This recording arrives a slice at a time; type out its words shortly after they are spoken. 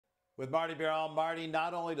With Martin Biron. Marty,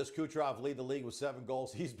 not only does Kucherov lead the league with 7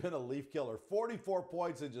 goals, he's been a Leaf killer. 44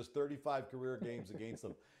 points in just 35 career games against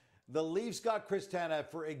them. The Leafs got Chris Tanev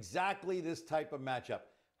for exactly this type of matchup.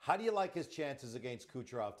 How do you like his chances against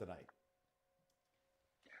Kucherov tonight?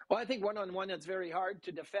 Well, I think one-on-one, it's very hard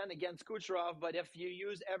to defend against Kucherov, but if you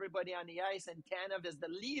use everybody on the ice and Tanev is the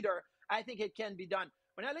leader, I think it can be done.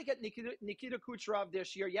 When I look at Nikita Kucherov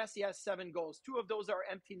this year, yes, he has 7 goals. 2 of those are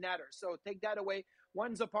empty netters, so take that away.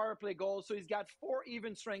 One's a power play goal, so he's got 4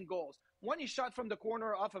 even-strength goals. One he shot from the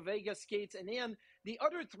corner off of Vegas skates, and in the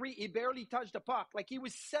other 3, he barely touched the puck. Like he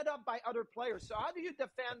was set up by other players. So how do you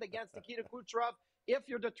defend against Nikita Kucherov if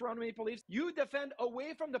you're the Toronto Maple Leafs? You defend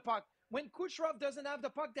away from the puck. When Kucherov doesn't have the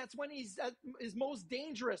puck, that's when he's is most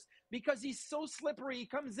dangerous because he's so slippery. He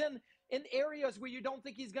comes in areas where you don't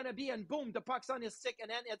think he's going to be, and boom, the puck's on his stick, and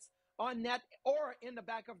then it's on net or in the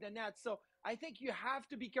back of the net. So I think you have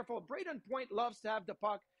to be careful. Braden Point loves to have the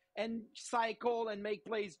puck and cycle and make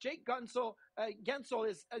plays. Jake Guentzel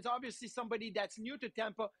is obviously somebody that's new to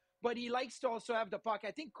Tampa, but he likes to also have the puck.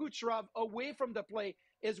 I think Kucherov, away from the play,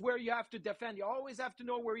 is where you have to defend. You always have to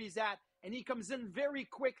know where he's at, and he comes in very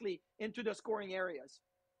quickly into the scoring areas.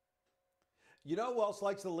 You know who else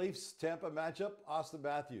likes the Leafs-Tampa matchup? Auston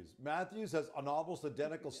Matthews. Matthews has an almost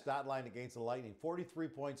identical stat line against the Lightning. 43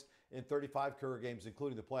 points in 35 career games,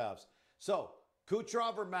 including the playoffs. So,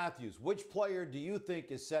 Kucherov or Matthews, which player do you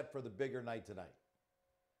think is set for the bigger night tonight?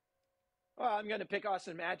 Well, I'm going to pick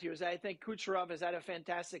Auston Matthews. I think Kucherov has had a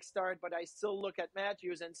fantastic start, but I still look at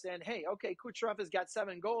Matthews and saying, hey, okay, Kucherov has got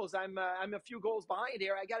 7 goals. I'm a few goals behind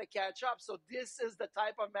here. I got to catch up. So this is the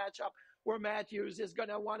type of matchup where Matthews is going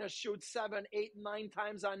to want to shoot 7, 8, 9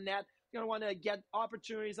 times on net. He's going to want to get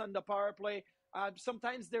opportunities on the power play.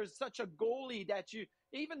 Sometimes there's such a goalie that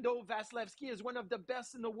even though Vasilevsky is one of the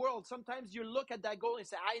best in the world, sometimes you look at that goalie and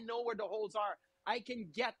say, I know where the holes are. I can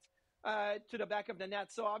get to the back of the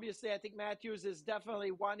net. So obviously I think Matthews is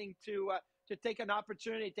definitely wanting to take an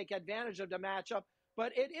opportunity, take advantage of the matchup.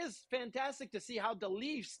 But it is fantastic to see how the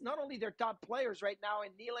Leafs, not only their top players right now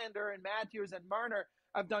in Nylander and Matthews and Marner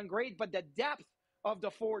have done great, but the depth of the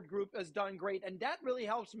forward group has done great. And that really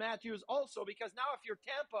helps Matthews also, because now if you're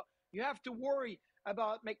Tampa, you have to worry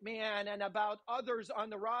about McMahon and about others on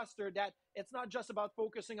the roster, that it's not just about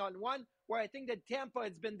focusing on one, where I think that Tampa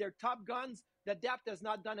has been their top guns. The depth has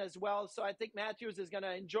not done as well. So I think Matthews is going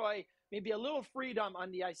to enjoy maybe a little freedom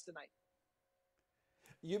on the ice tonight.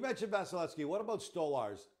 You mentioned Vasilevsky. What about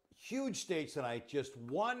Stolarz? Huge stakes tonight. Just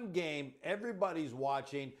one game. Everybody's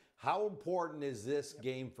watching. How important is this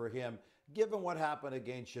game for him, given what happened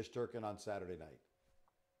against Shesterkin on Saturday night?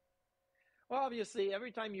 Well, obviously,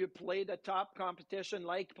 every time you play the top competition,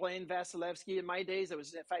 like playing Vasilevsky, in my days, it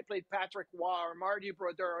was if I played Patrick Waugh or Marty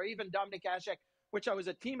Brodeur or even Dominic Hasek, which I was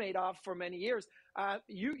a teammate of for many years,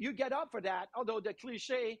 you get up for that. Although the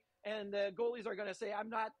cliche and the goalies are going to say, I'm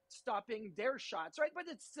not stopping their shots, right? But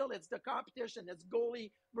it's the competition. It's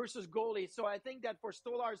goalie versus goalie. So I think that for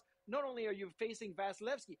Stolarz, not only are you facing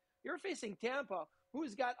Vasilevsky, you're facing Tampa,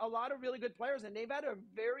 who's got a lot of really good players, and they've had a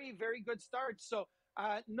very, very good start. So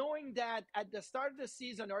knowing that at the start of the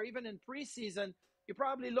season or even in preseason, you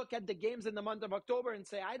probably look at the games in the month of October and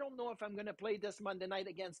say, I don't know if I'm going to play this Monday night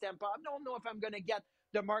against Tampa. I don't know if I'm going to get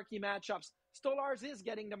the marquee matchups. Stolarz is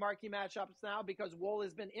getting the marquee matchups now because Woll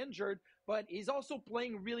has been injured, but he's also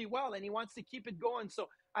playing really well, and he wants to keep it going. So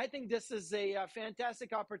I think this is a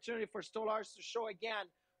fantastic opportunity for Stolarz to show again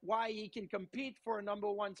why he can compete for a number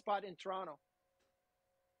 1 spot in Toronto.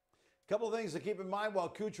 Couple of things to keep in mind. While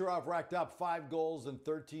Kucherov racked up 5 goals and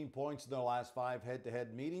 13 points in their last 5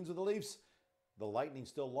 head-to-head meetings with the Leafs, the Lightning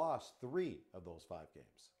still lost 3 of those 5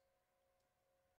 games.